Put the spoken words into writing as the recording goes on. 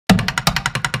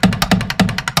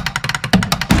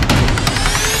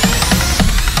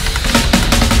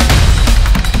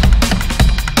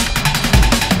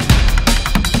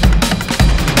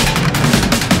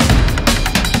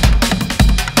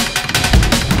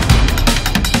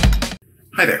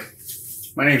Hi there,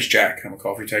 my name is Jack. I'm a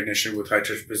coffee technician with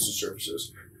HiTouch Business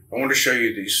Services. I want to show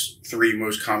you these 3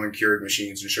 most common Keurig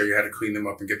machines and show you how to clean them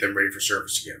up and get them ready for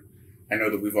service again. I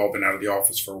know that we've all been out of the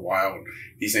office for a while and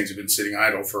these things have been sitting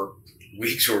idle for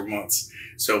weeks or months.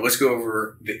 So let's go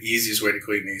over the easiest way to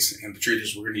clean these. And the truth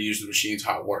is we're going to use the machine's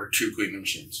hot water to clean the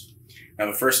machines. Now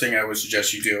the first thing I would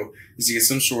suggest you do is to get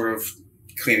some sort of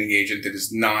cleaning agent that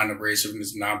is non-abrasive and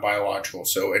is non-biological.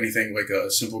 So anything like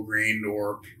a simple green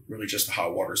or really just the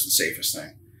hot water is the safest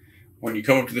thing. When you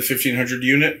come up to the 1500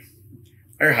 unit,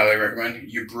 I highly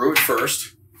recommend you brew it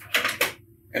first.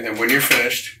 And then when you're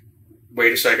finished,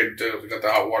 wait a second to let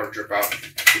the hot water drip out.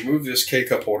 Remove this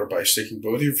K-cup holder by sticking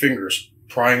both your fingers,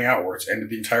 prying outwards, and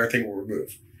the entire thing will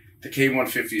remove. The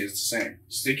K150 is the same.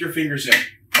 Stick your fingers in,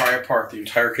 pry apart, the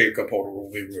entire K-cup holder will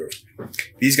be removed.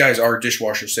 These guys are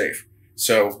dishwasher safe.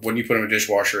 So when you put them in a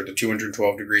dishwasher at the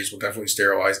 212 degrees, we'll definitely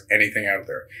sterilize anything out of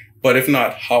there. But if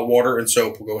not, hot water and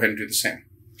soap will go ahead and do the same.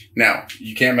 Now,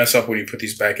 you can't mess up when you put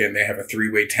these back in. They have a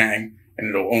 3-way tang, and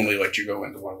it'll only let you go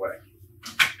into one way.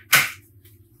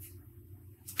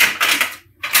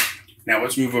 Now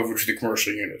let's move over to the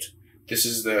commercial unit. This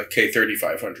is the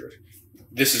K3500.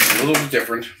 This is a little bit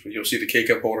different. You'll see the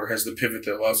K-cup holder has the pivot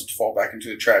that allows it to fall back into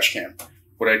the trash can.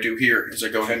 What I do here is I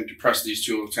go ahead and depress these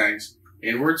 2 little tangs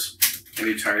inwards, and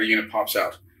the entire unit pops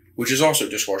out, which is also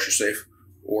dishwasher safe.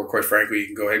 Or quite frankly, you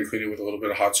can go ahead and clean it with a little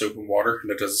bit of hot soap and water, and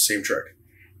that does the same trick.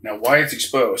 Now, why it's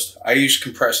exposed, I use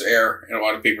compressed air and a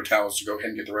lot of paper towels to go ahead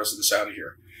and get the rest of this out of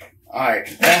here. I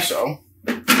can also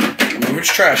remove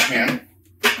its trash can,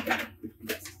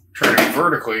 turn it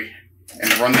vertically,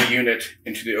 and run the unit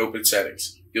into the open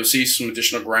settings. You'll see some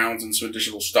additional grounds and some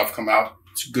additional stuff come out.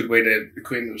 It's a good way to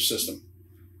clean the system.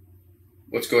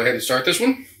 Let's go ahead and start this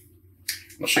one.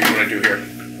 I'll show you what I do here.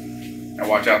 Now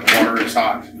watch out, the water is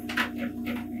hot.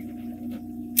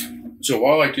 So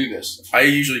while I do this, I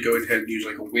usually go ahead and use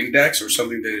like a Windex or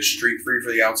something that is streak free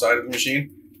for the outside of the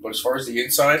machine. But as far as the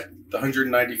inside, the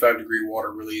 195 degree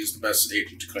water really is the best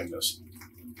agent to clean this.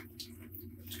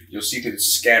 You'll see that it's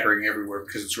scattering everywhere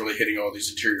because it's really hitting all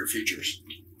these interior features.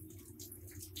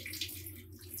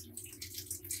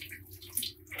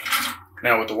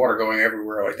 Now with the water going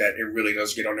everywhere like that, it really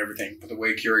does get on everything. But the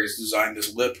way Keurig has designed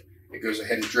this lip, it goes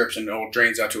ahead and drips and it all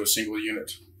drains out to a single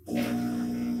unit.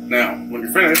 Now, when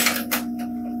you're finished,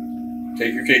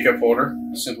 take your K-cup holder,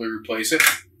 simply replace it,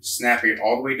 snapping it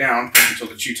all the way down until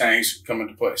the 2 tangs come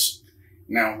into place.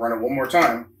 Now run it one more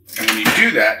time, and when you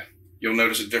do that, you'll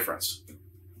notice a difference.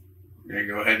 You're going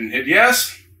to go ahead and hit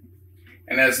yes,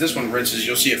 and as this one rinses,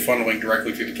 you'll see it funneling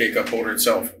directly through the K-cup holder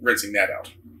itself, rinsing that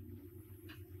out.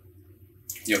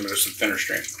 You'll notice a thinner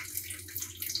stream.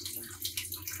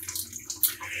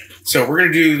 So we're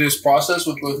going to do this process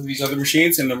with both of these other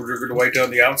machines, and then we're going to wipe down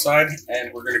the outside,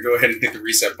 and we're going to go ahead and hit the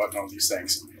reset button on these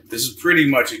things. This is pretty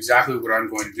much exactly what I'm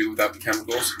going to do without the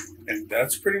chemicals, and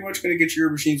that's pretty much going to get your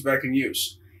machines back in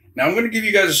use. Now I'm going to give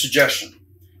you guys a suggestion.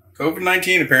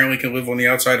 COVID-19 apparently can live on the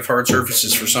outside of hard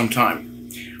surfaces for some time.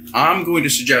 I'm going to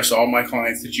suggest to all my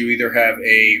clients that you either have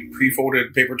a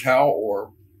pre-folded paper towel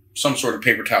or some sort of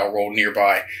paper towel roll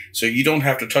nearby, so you don't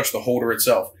have to touch the holder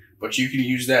itself, but you can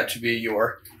use that to be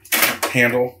your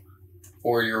handle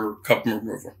or your cup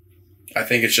remover. I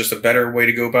think it's just a better way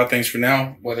to go about things for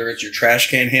now, whether it's your trash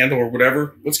can handle or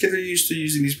whatever. Let's get used to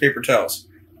using these paper towels.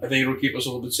 I think it'll keep us a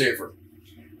little bit safer.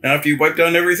 Now, after you wipe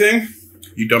down everything,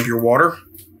 you dump your water.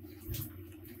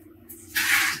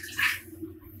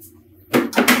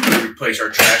 Replace our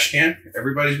trash can.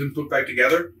 Everybody's been put back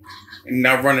together. And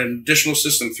now run an additional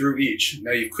system through each.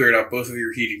 Now you've cleared out both of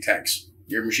your heating tanks.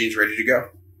 Your machine's ready to go.